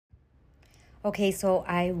Okay, so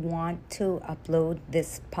I want to upload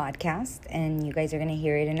this podcast and you guys are going to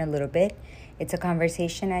hear it in a little bit. It's a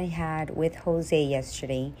conversation I had with Jose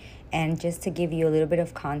yesterday. And just to give you a little bit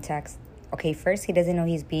of context, okay, first, he doesn't know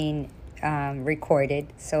he's being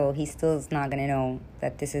recorded, so he still is not going to know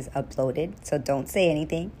that this is uploaded. So don't say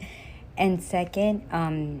anything. And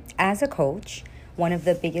second, as a coach, one of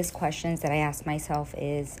the biggest questions that I ask myself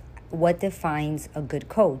is what defines a good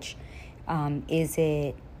coach? Is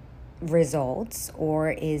it results or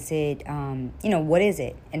is it what is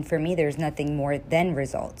it? And for me, there's nothing more than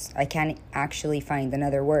results. I can't actually find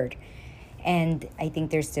another word. And I think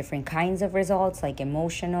there's different kinds of results, like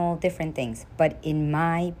emotional, different things. But in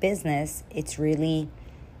my business, it's really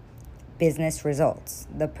business results,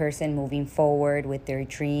 the person moving forward with their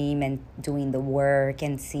dream and doing the work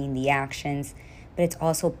and seeing the actions. But it's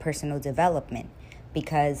also personal development,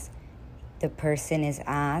 because the person is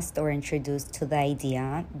asked or introduced to the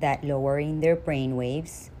idea that lowering their brain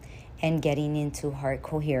waves and getting into heart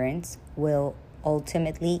coherence will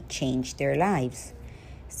ultimately change their lives.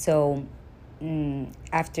 So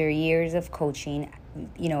after years of coaching,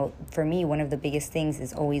 for me, one of the biggest things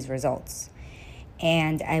is always results.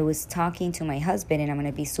 And I was talking to my husband, and I'm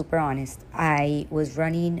going to be super honest. I was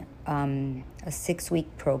running a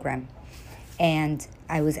 6-week program. And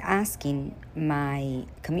I was asking my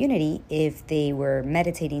community if they were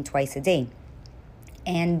meditating twice a day.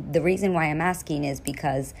 And the reason why I'm asking is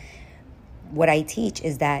because what I teach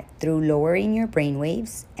is that through lowering your brain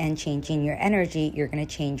waves and changing your energy, you're going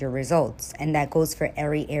to change your results. And that goes for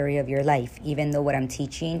every area of your life, even though what I'm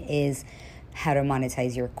teaching is how to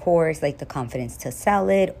monetize your course, like the confidence to sell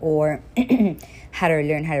it, or how to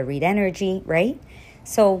learn how to read energy, right?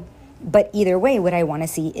 So, but either way, what I want to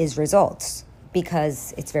see is results,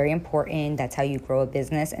 because it's very important. That's how you grow a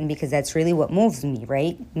business. And because that's really what moves me,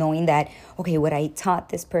 right? Knowing that, okay, what I taught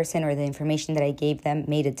this person or the information that I gave them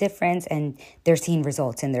made a difference and they're seeing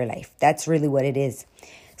results in their life. That's really what it is.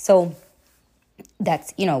 So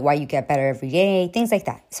that's, why you get better every day, things like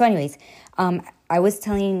that. So anyways, I was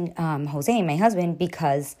telling Jose, my husband,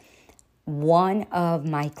 because one of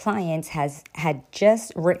my clients had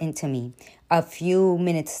just written to me a few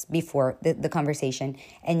minutes before the conversation,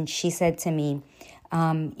 and she said to me,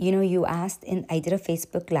 you asked, and I did a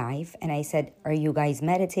Facebook Live, and I said, are you guys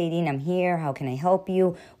meditating? I'm here. How can I help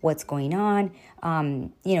you? What's going on?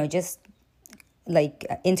 Just like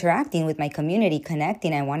interacting with my community,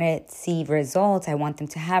 connecting. I want to see results. I want them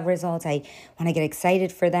to have results. I want to get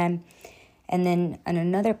excited for them. And then on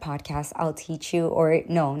another podcast, I'll teach you, or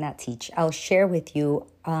no, not teach, I'll share with you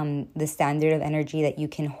the standard of energy that you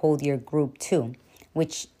can hold your group to,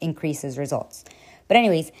 which increases results. But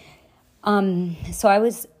anyways, so I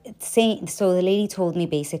was saying, so the lady told me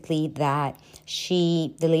basically that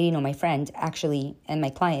my friend actually, and my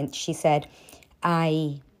client, she said,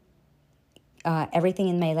 everything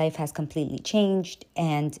in my life has completely changed.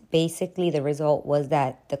 And basically the result was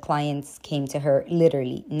that the clients came to her,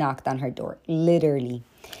 literally knocked on her door, literally.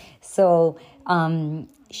 So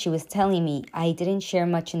she was telling me, I didn't share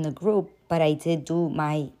much in the group, but I did do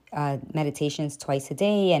my meditations twice a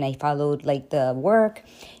day, and I followed like the work.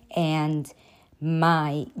 And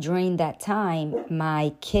during that time,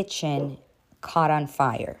 my kitchen caught on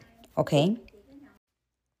fire. Okay.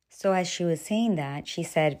 So as she was saying that, she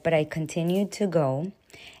said, but I continued to go.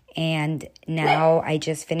 And now I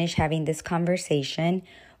just finished having this conversation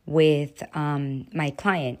with my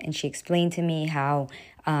client. And she explained to me how,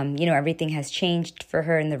 everything has changed for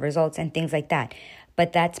her and the results and things like that.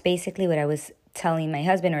 But that's basically what I was telling my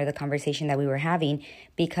husband, or the conversation that we were having,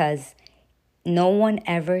 because no one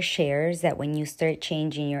ever shares that when you start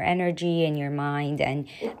changing your energy and your mind and,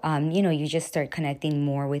 you just start connecting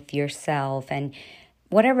more with yourself and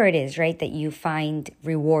whatever it is, right, that you find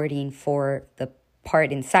rewarding for the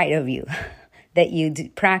part inside of you that you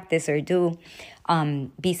practice or do,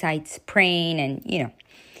 besides praying and,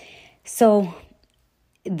 So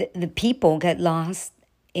the people get lost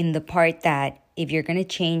in the part that if you're going to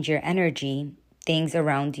change your energy, things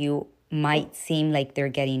around you might seem like they're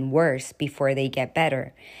getting worse before they get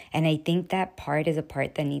better. And I think that part is a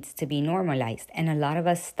part that needs to be normalized. And a lot of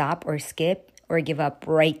us stop or skip or give up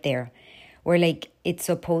right there. We're like, it's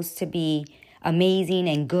supposed to be amazing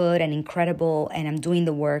and good and incredible, and I'm doing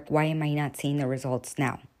the work. Why am I not seeing the results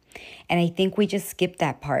now? And I think we just skip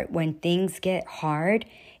that part. When things get hard,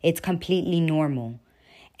 it's completely normal.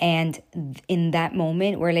 And in that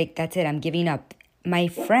moment, we're like, that's it, I'm giving up. my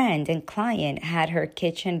friend and client had her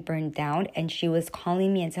kitchen burned down, and she was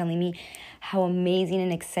calling me and telling me how amazing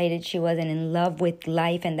and excited she was and in love with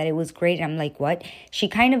life and that it was great. And I'm like, what? She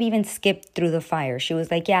kind of even skipped through the fire. She was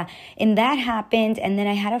like, yeah, and that happened. And then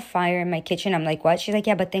I had a fire in my kitchen. I'm like, what? She's like,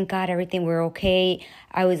 yeah, but thank God everything we're okay.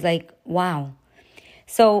 I was like, wow.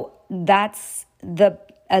 So that's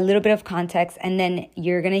a little bit of context. And then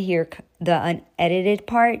you're going to hear the unedited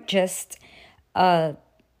part, just a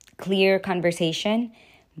clear conversation,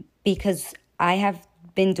 because I have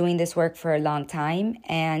been doing this work for a long time.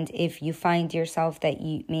 And if you find yourself that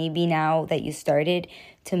you maybe now that you started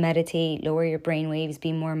to meditate, lower your brain waves,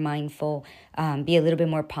 be more mindful, be a little bit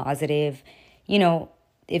more positive,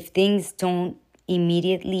 if things don't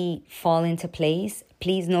immediately fall into place,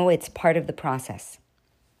 please know it's part of the process.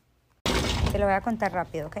 Te lo voy a contar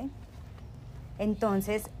rápido, ¿ok?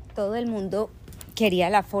 Entonces, todo el mundo quería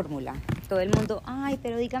la fórmula. Todo el mundo, ay,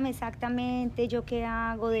 pero dígame exactamente, ¿yo qué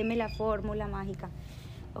hago? Deme la fórmula mágica.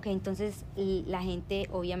 Ok, entonces la gente,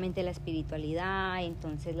 obviamente la espiritualidad,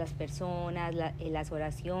 entonces las personas, las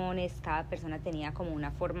oraciones, cada persona tenía como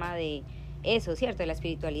una forma de eso, ¿cierto? De la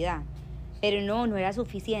espiritualidad. Pero no era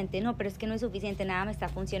suficiente. No, pero es que no es suficiente, nada me está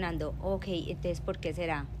funcionando. Ok, entonces, ¿por qué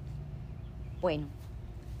será? Bueno,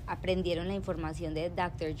 aprendieron la información de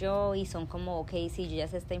Dr. Joe y son como, ok, sí, yo ya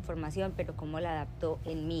sé esta información, pero ¿cómo la adapto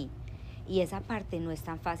en mí? Y esa parte no es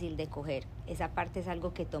tan fácil de coger. Esa parte es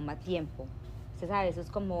algo que toma tiempo. Usted sabe, eso es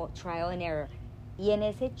como trial and error. Y en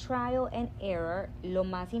ese trial and error, lo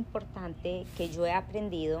más importante que yo he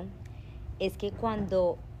aprendido es que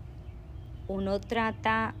cuando uno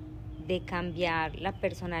trata de cambiar la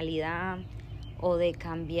personalidad o de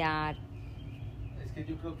cambiar... Es que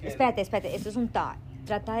yo creo que... Espérate, esto es un thought.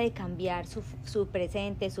 Trata de cambiar su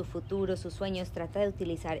presente, su futuro, sus sueños. Trata de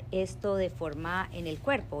utilizar esto de forma en el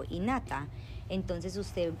cuerpo, innata. Entonces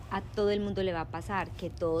a todo el mundo le va a pasar que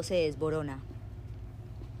todo se desborona.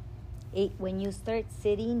 When you start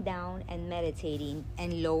sitting down and meditating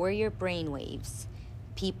and lower your brain waves,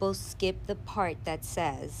 people skip the part that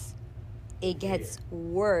says it gets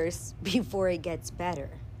worse before it gets better.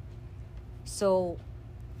 So,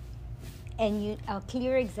 a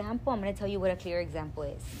clear example, I'm going to tell you what a clear example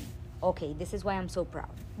is. Okay, this is why I'm so proud.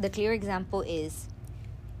 The clear example is,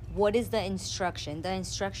 what is the instruction? The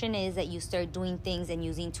instruction is that you start doing things and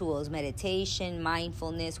using tools, meditation,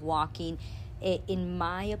 mindfulness, walking. In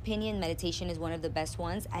my opinion, meditation is one of the best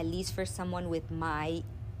ones, at least for someone with my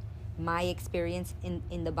experience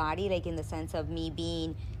in the body, like in the sense of me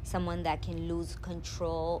being someone that can lose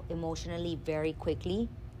control emotionally very quickly,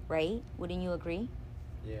 right? Wouldn't you agree?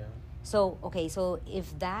 Yeah. So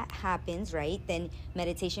if that happens, right, then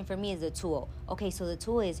meditation for me is the tool. Okay, so the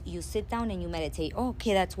tool is you sit down and you meditate. Oh,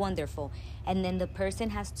 okay, that's wonderful. And then the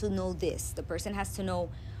person has to know this. The person has to know,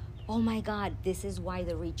 oh my God, this is why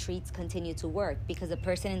the retreats continue to work, because the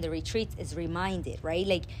person in the retreats is reminded, right?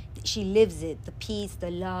 Like she lives it, the peace, the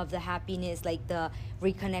love, the happiness, like the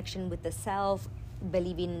reconnection with the self,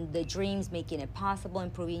 believing in the dreams, making it possible,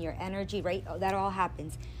 improving your energy, right? That all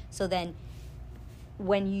happens. So then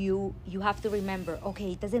when you have to remember,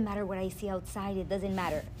 okay, it doesn't matter what I see outside, it doesn't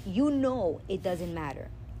matter. It doesn't matter.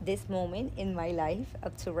 This moment in my life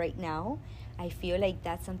up to right now, I feel like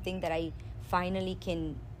that's something that I finally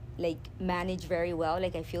can manage very well.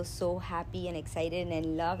 Like I feel so happy and excited and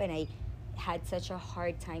in love, and I had such a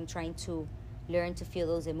hard time trying to learn to feel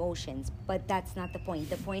those emotions. But that's not the point.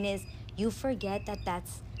 The point is you forget that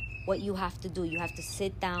that's what you have to do. You have to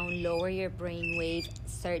sit down, lower your brainwave,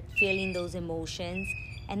 start feeling those emotions,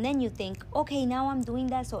 and then you think, okay, now I'm doing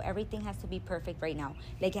that, so everything has to be perfect right now.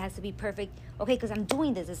 Like it has to be perfect. Okay, because I'm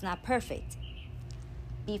doing this, it's not perfect.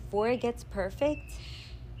 Before it gets perfect,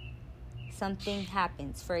 something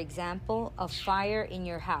happens. For example, a fire in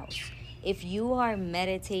your house. If you are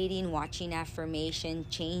meditating, watching affirmation,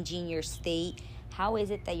 changing your state, how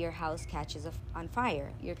is it that your house catches on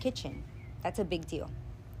fire? Your kitchen. That's a big deal.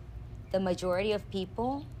 The majority of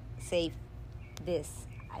people say this,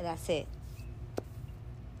 that's it.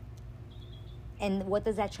 And what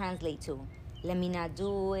does that translate to? Let me not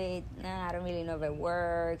do it. Nah, I don't really know if it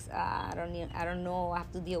works. I don't know. I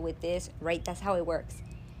have to deal with this, right? That's how it works.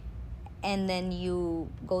 And then you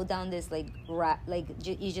go down this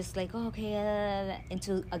you just like, oh, okay,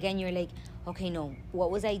 until again you're like, okay, no,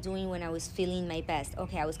 what was I doing when I was feeling my best?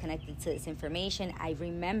 Okay, I was connected to this information. I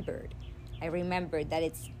remembered that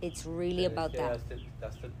it's really about that.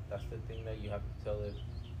 That's the thing that you have to tell it.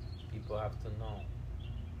 People have to know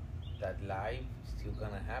that life is still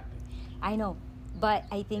gonna happen. I know, but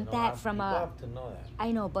I think that people have to know that.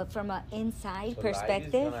 I know, but from an inside so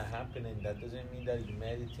perspective, life is gonna happen, and that doesn't mean that you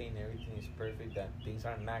meditate and everything is perfect. That things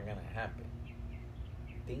are not gonna happen.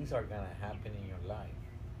 things are gonna happen in your life,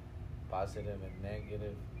 positive and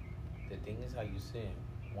negative. The thing is how you see it.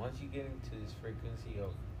 Once you get into this frequency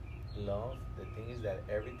of love, the thing is that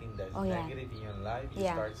everything that's negative in your life, you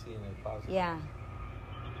start seeing it positive. Yeah.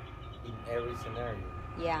 In every scenario.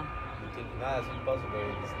 Yeah. You think, no, it's impossible.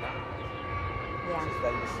 It's not. Yeah. It's just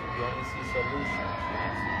that you only see solutions. You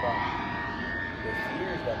don't see problems. The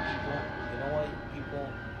fear is that people, you know what, people,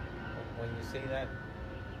 when you say that,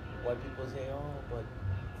 why people say, oh, but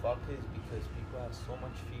fuck it, because people have so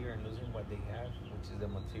much fear in losing what they have, which is the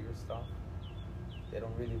material stuff. They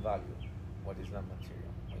don't really value what is not material.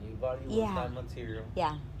 When you value what's not material,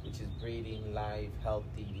 which is breathing, life,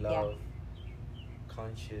 healthy, love,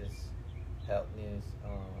 conscious, healthiness,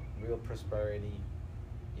 real prosperity,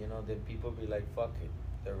 you know, then people be like, fuck it.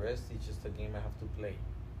 The rest is just a game I have to play.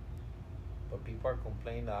 But people are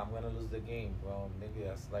complaining that I'm going to lose the game. Well, nigga,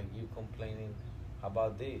 that's like you complaining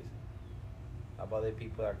about this. How about the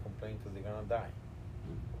people that are complaining because they're going to die?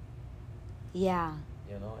 Yeah.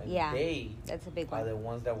 You know, and they that's a big are one. the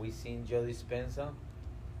ones that we see in Joe Dispenza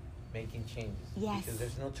making changes. Yes. Because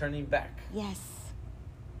there's no turning back. Yes.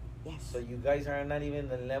 Yes. So you guys are not even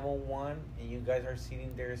the level 1, and you guys are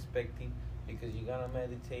sitting there expecting because you're going to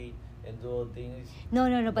meditate and do all things.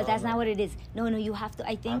 No, but that's not what it is. No, you have to,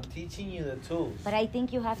 I think. I'm teaching you the tools. But I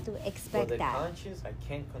think you have to expect that. For the that. conscious, I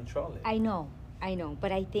can't control it. I know.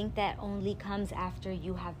 But I think that only comes after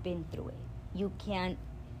you have been through it. You can't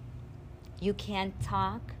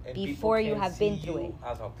talk and before you have been through it.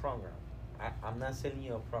 As a program. I'm not selling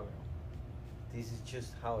you a program. This is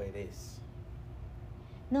just how it is.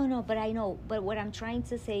 No, but I know. But what I'm trying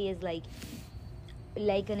to say is like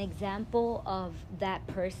an example of that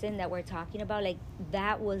person that we're talking about, like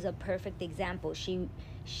that was a perfect example.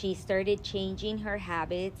 She started changing her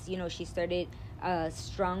habits. You know, she started a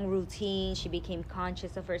strong routine. She became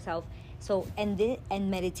conscious of herself. So, and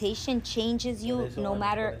meditation changes you no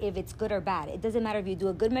matter if it's good or bad. It doesn't matter if you do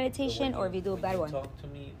a good meditation or if you do a bad one. Talk to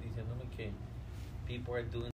me, people are doing